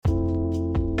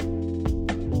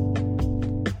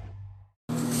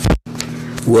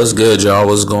What's good, y'all?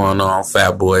 What's going on?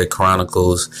 Fat Boy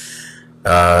Chronicles.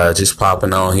 Just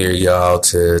popping on here, y'all,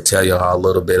 to tell y'all a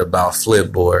little bit about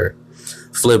Flipboard.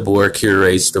 Flipboard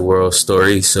curates the world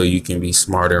story so you can be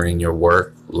smarter in your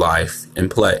work, life, and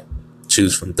play.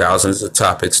 Choose from thousands of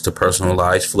topics to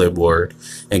personalize Flipboard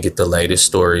and get the latest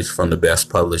stories from the best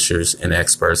publishers and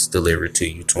experts delivered to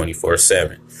you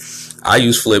 24/7. I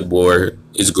use Flipboard.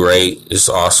 It's great. It's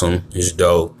awesome. It's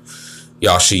dope.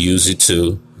 Y'all should use it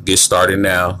too. Get started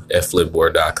now at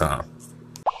flipboard.com.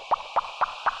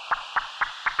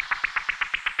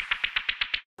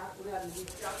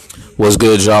 What's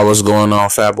good, y'all? What's going on,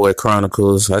 Fat Boy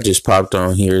Chronicles? I just popped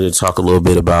on here to talk a little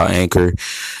bit about Anchor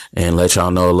and let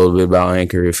y'all know a little bit about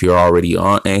Anchor. If you're already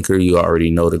on Anchor, you already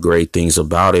know the great things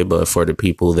about it. But for the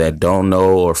people that don't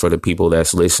know, or for the people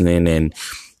that's listening and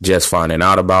just finding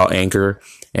out about Anchor,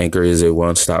 Anchor is a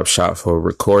one-stop shop for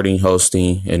recording,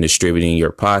 hosting, and distributing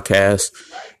your podcast.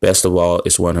 Best of all,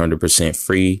 it's 100%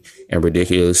 free and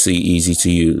ridiculously easy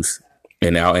to use.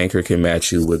 And now Anchor can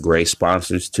match you with great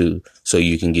sponsors too, so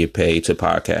you can get paid to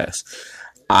podcast.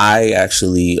 I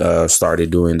actually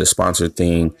started doing the sponsor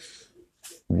thing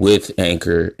with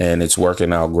Anchor, and it's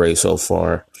working out great so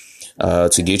far.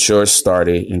 To get yours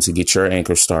started and to get your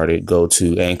Anchor started, go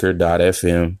to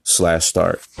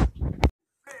anchor.fm/start.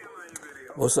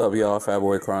 What's up, y'all? Fat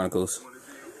Boy Chronicles.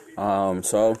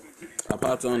 So I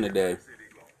popped on today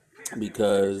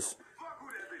because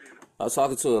I was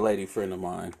talking to a lady friend of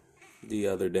mine the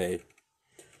other day,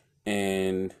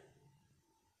 and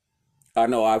I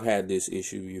know I've had this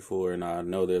issue before, and I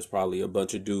know there's probably a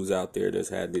bunch of dudes out there that's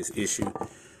had this issue,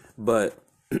 but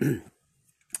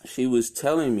she was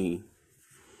telling me,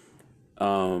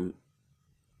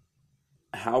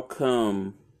 how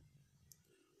come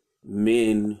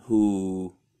men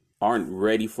who aren't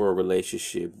ready for a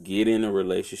relationship get in a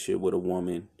relationship with a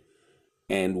woman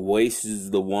and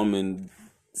wastes the woman's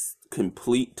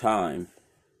complete time,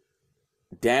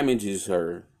 damages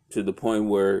her to the point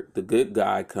where the good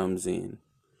guy comes in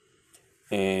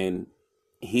and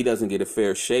he doesn't get a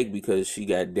fair shake because she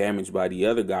got damaged by the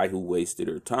other guy who wasted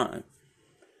her time.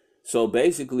 So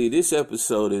basically, this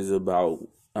episode is about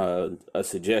a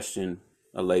suggestion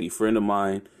a lady friend of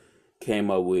mine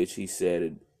came up with. She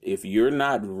said, if you're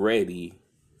not ready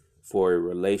for a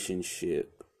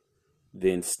relationship,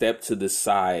 then step to the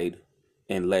side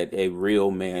and let a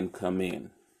real man come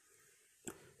in.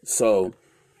 So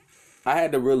I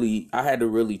had to really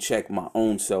check my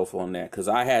own self on that, because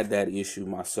I had that issue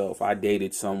myself. I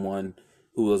dated someone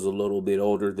who was a little bit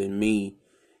older than me,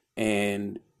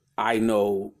 and I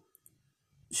know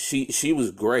she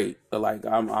was great. Like,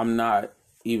 I'm not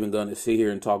even gonna sit here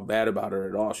and talk bad about her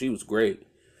at all. She was great.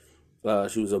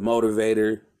 She was a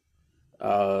motivator.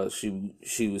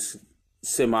 She was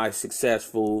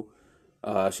semi-successful.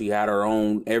 She had her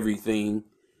own everything.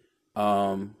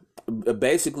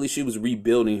 Basically, she was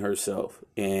rebuilding herself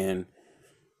and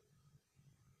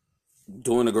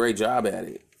doing a great job at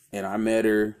it. And I met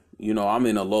her. I'm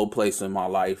in a low place in my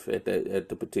life at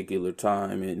the particular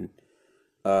time, and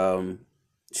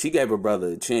she gave her brother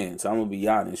a chance. I'm gonna be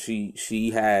honest. She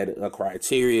had a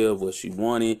criteria of what she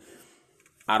wanted.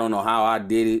 I don't know how I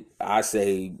did it. I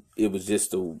say it was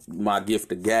just my gift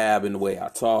of gab and the way I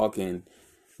talk and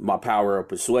my power of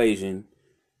persuasion,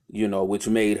 which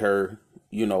made her,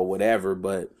 whatever.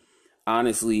 But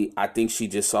honestly, I think she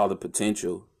just saw the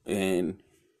potential, and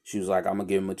she was like, I'm gonna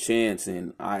give him a chance.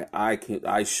 And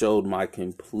I showed my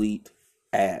complete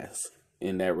ass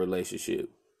in that relationship.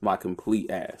 My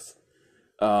complete ass.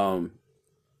 I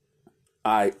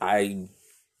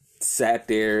sat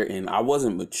there and I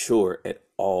wasn't mature at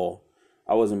all.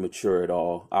 I wasn't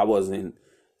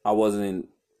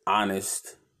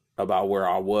honest about where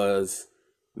I was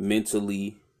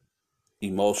mentally,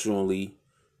 emotionally,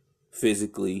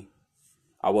 physically.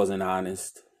 I wasn't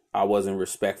honest. I wasn't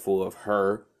respectful of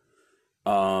her.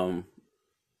 I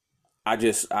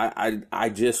just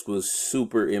was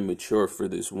super immature for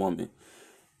this woman.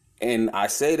 And I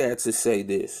say that to say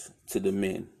this to the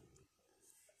men.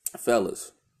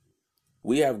 Fellas,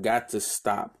 we have got to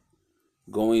stop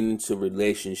going into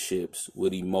relationships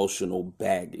with emotional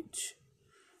baggage.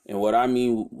 And what I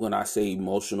mean when I say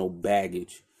emotional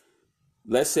baggage,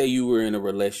 let's say you were in a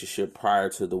relationship prior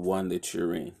to the one that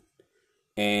you're in,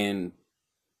 and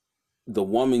the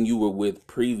woman you were with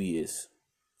previous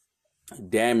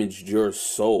damaged your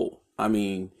soul. I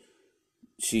mean,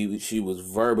 she was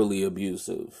verbally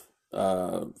abusive.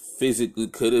 Physically,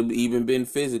 could have even been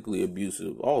physically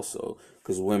abusive also,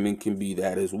 because women can be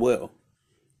that as well.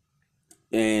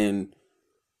 And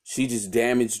she just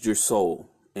damaged your soul.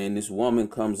 And this woman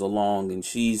comes along and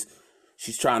she's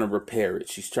She's trying to repair it.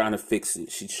 She's trying to fix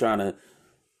it. She's trying to,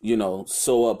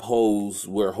 sew up holes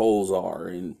where holes are.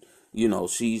 And,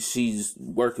 she's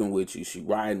working with you. She's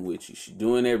riding with you. She's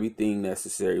doing everything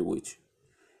necessary with you.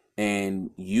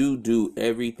 And you do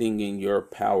everything in your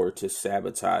power to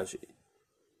sabotage it.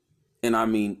 And I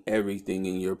mean everything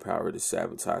in your power to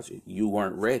sabotage it. You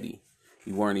weren't ready.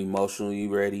 You weren't emotionally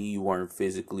ready. You weren't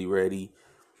physically ready.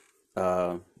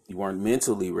 You weren't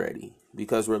mentally ready.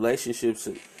 Because relationships,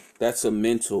 it's a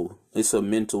mental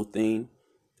thing.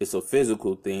 It's a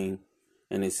physical thing.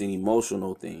 And it's an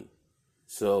emotional thing.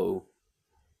 So,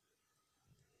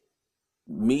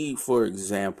 me, for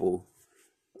example,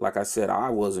 like I said, I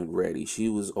wasn't ready. She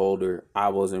was older. I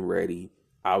wasn't ready.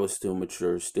 I was still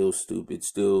mature, still stupid,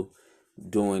 still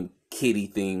doing kiddie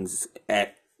things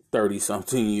at 30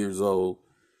 something years old.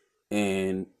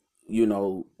 And,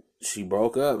 she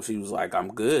broke up. She was like,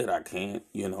 I'm good. I can't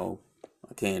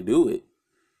do it.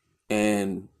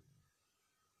 And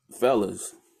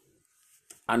fellas,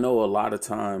 I know a lot of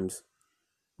times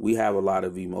we have a lot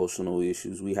of emotional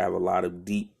issues. We have a lot of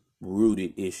deep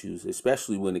rooted issues,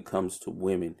 especially when it comes to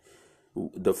women.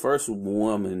 The first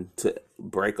woman to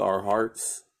break our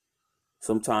hearts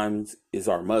sometimes is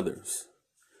our mothers.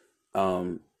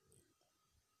 I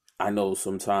know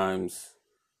sometimes,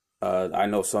 I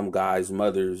know some guys'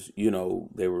 mothers,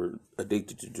 they were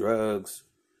addicted to drugs.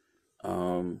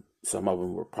 Some of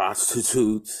them were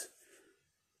prostitutes.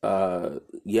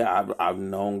 I've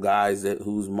known guys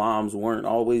whose moms weren't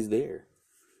always there.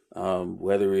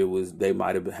 Whether it was they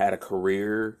might have had a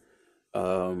career,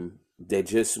 they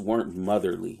just weren't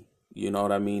motherly. You know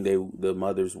what I mean? The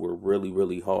mothers were really,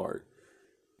 really hard.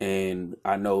 And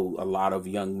I know a lot of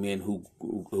young men who've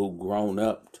grown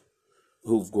up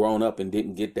and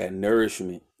didn't get that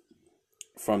nourishment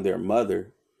from their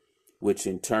mother, which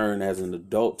in turn, as an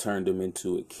adult, turned them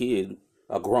into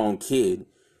a grown kid,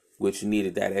 which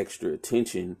needed that extra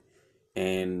attention.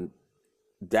 And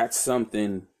that's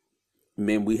something,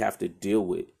 men, we have to deal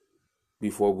with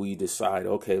before we decide,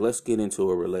 okay, let's get into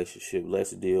a relationship.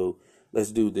 Let's do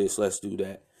this, let's do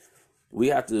that. We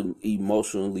have to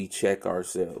emotionally check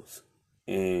ourselves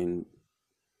and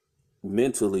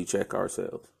mentally check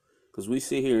ourselves. Because we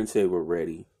sit here and say we're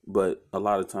ready, but a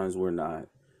lot of times we're not.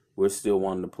 We're still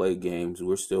wanting to play games.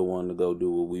 We're still wanting to go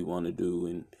do what we want to do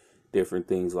and different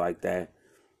things like that.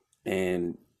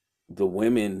 And the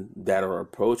women that are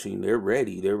approaching, they're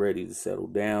ready. They're ready to settle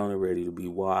down. They're ready to be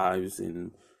wives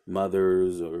and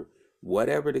mothers or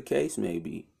whatever the case may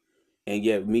be. And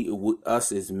yet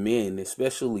us as men,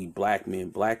 especially black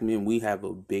men, we have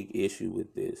a big issue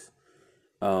with this.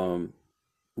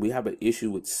 We have an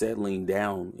issue with settling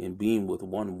down and being with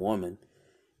one woman,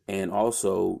 and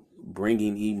also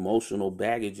bringing emotional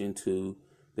baggage into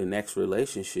the next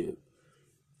relationship.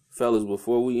 Fellas,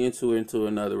 before we enter into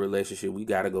another relationship, we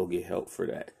got to go get help for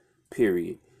that,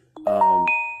 period.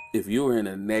 If you're in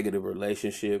a negative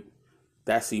relationship,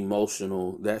 that's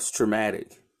emotional, that's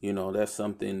traumatic. That's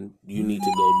something you need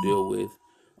to go deal with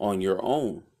on your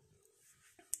own.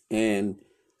 And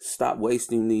stop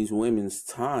wasting these women's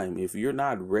time. If you're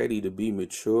not ready to be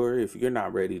mature, if you're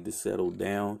not ready to settle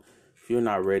down, if you're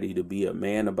not ready to be a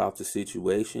man about the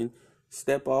situation,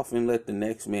 step off and let the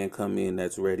next man come in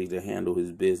that's ready to handle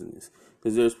his business.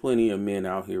 Because there's plenty of men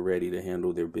out here ready to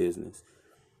handle their business.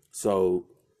 So,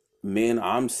 men,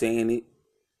 I'm saying it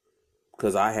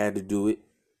because I had to do it.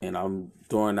 And I'm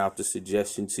throwing out the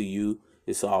suggestion to you.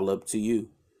 It's all up to you.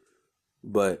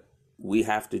 But we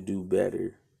have to do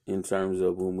better in terms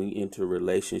of when we enter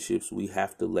relationships. We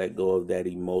have to let go of that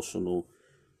emotional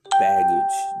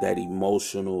baggage, that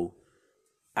emotional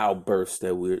outburst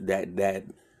that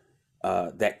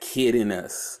kid in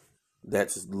us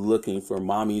that's looking for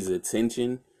mommy's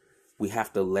attention. We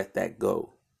have to let that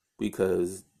go,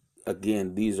 because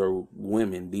again, these are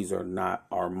women. These are not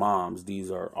our moms.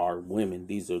 These are our women.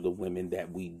 These are the women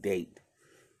that we date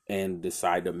and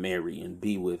decide to marry and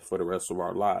be with for the rest of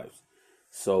our lives.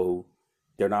 So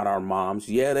they're not our moms.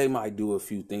 Yeah, they might do a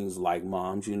few things like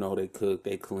moms. They cook,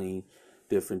 they clean,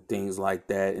 different things like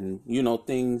that. And,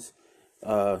 things,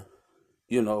 that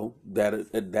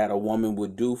a woman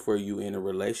would do for you in a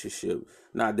relationship.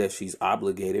 Not that she's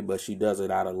obligated, but she does it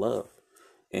out of love.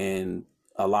 And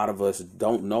a lot of us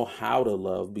don't know how to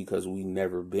love because we've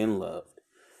never been loved.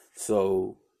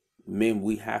 So, men,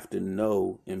 we have to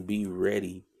know and be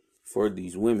ready for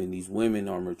these women. These women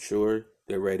are mature.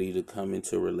 They're ready to come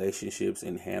into relationships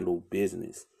and handle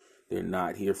business. They're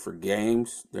not here for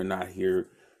games. They're not here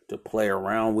to play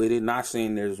around with it. Not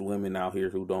saying there's women out here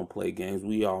who don't play games.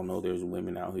 We all know there's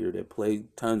women out here that play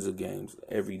tons of games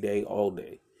every day, all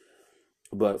day.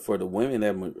 But for the women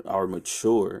that are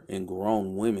mature and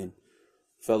grown women,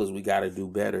 fellas, we got to do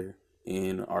better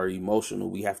in our emotional.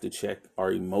 We have to check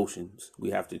our emotions.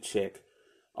 We have to check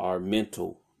our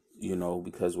mental,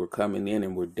 because we're coming in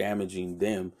and we're damaging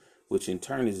them, which in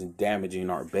turn is damaging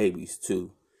our babies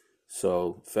too.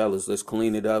 So, fellas, let's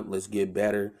clean it up. Let's get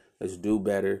better. Let's do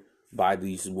better by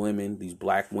these women, these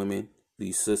black women,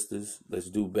 these sisters. Let's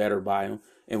do better by them.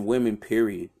 And women,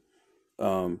 period.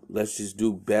 Let's just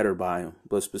do better by them.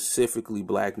 But specifically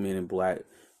black men and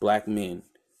black men.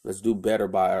 Let's do better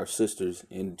by our sisters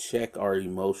and check our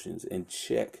emotions and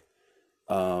check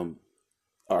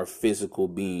our physical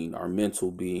being, our mental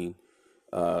being,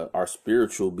 our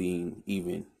spiritual being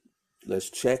even. Let's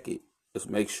check it. Let's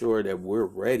make sure that we're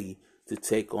ready to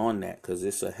take on that, because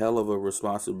it's a hell of a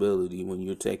responsibility when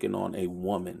you're taking on a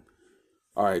woman.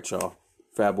 All right, y'all.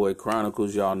 Fat Boy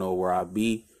Chronicles, y'all know where I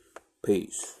be.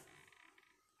 Peace.